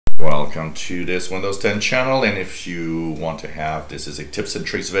Welcome to this Windows 10 channel, and if you want to have, this is a tips and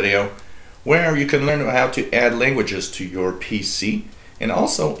tricks video where you can learn how to add languages to your PC and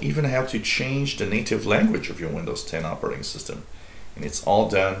also even how to change the native language of your Windows 10 operating system. And it's all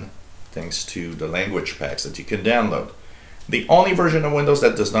done thanks to the language packs that you can download. The only version of Windows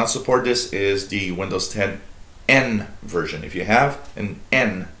that does not support this is the Windows 10 N version. If you have an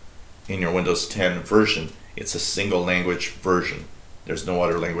N in your Windows 10 version, it's a single language version. There's no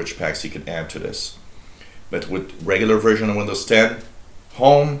other language packs you can add to this. But with regular version of Windows 10,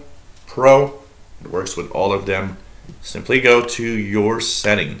 Home, Pro, it works with all of them. Simply go to your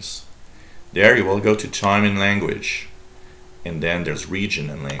settings. There you will go to time and language. And then there's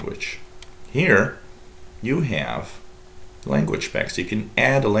region and language. Here you have language packs. You can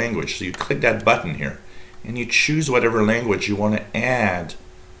add a language. So you click that button here and you choose whatever language you want to add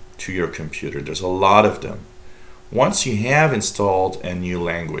to your computer. There's a lot of them. Once you have installed a new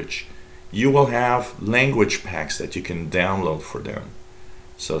language, you will have language packs that you can download for them.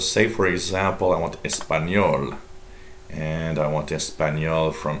 So say for example I want Espanol, and I want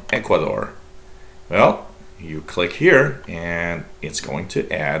Espanol from Ecuador. Well, you click here and it's going to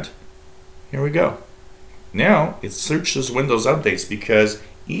add. Here we go. Now it searches Windows updates because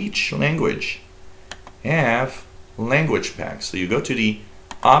each language have language packs. So you go to the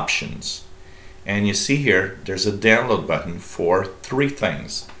options and you see here there's a download button for three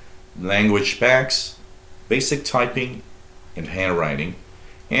things: language packs, basic typing, and handwriting.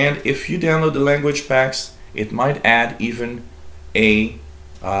 And if you download the language packs, it might add even a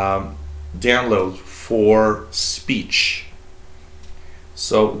download for speech.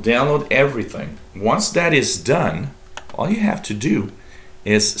 So download everything. Once that is done, all you have to do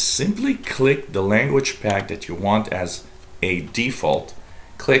is simply click the language pack that you want as a default.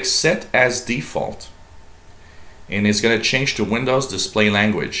 Click Set as Default, and it's going to change to Windows Display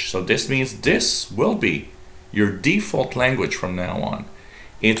Language. So this means this will be your default language from now on.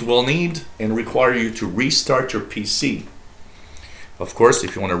 It will need and require you to restart your PC. Of course,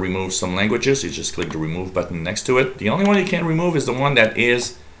 if you want to remove some languages, you just click the Remove button next to it. The only one you can remove is the one that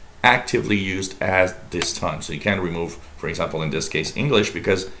is actively used at this time. So you can't remove, for example, in this case, English,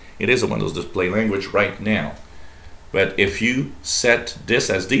 because it is a Windows Display Language right now. But if you set this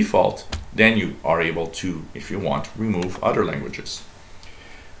as default, then you are able to, if you want, remove other languages.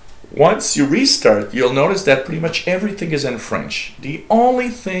 Once you restart, you'll notice that pretty much everything is in French. The only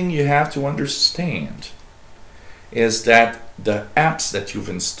thing you have to understand is that the apps that you've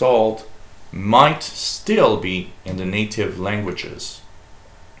installed might still be in the native languages.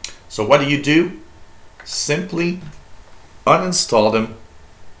 So what do? Simply uninstall them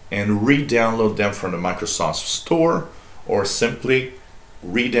and re-download them from the Microsoft Store, or simply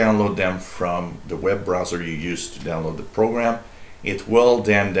re-download them from the web browser you used to download the program. It will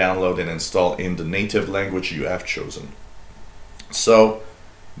then download and install in the native language you have chosen. So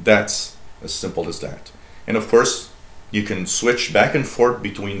that's as simple as that. And of course, you can switch back and forth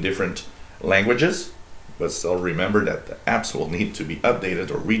between different languages, but still remember that the apps will need to be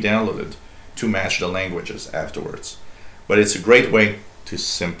updated or re-downloaded to match the languages afterwards. But it's a great way to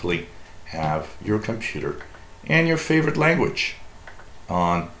simply have your computer and your favorite language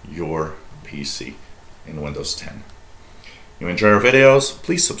on your PC in Windows 10. You enjoy our videos,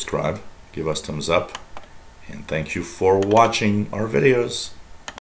 please subscribe, give us thumbs up, and thank you for watching our videos.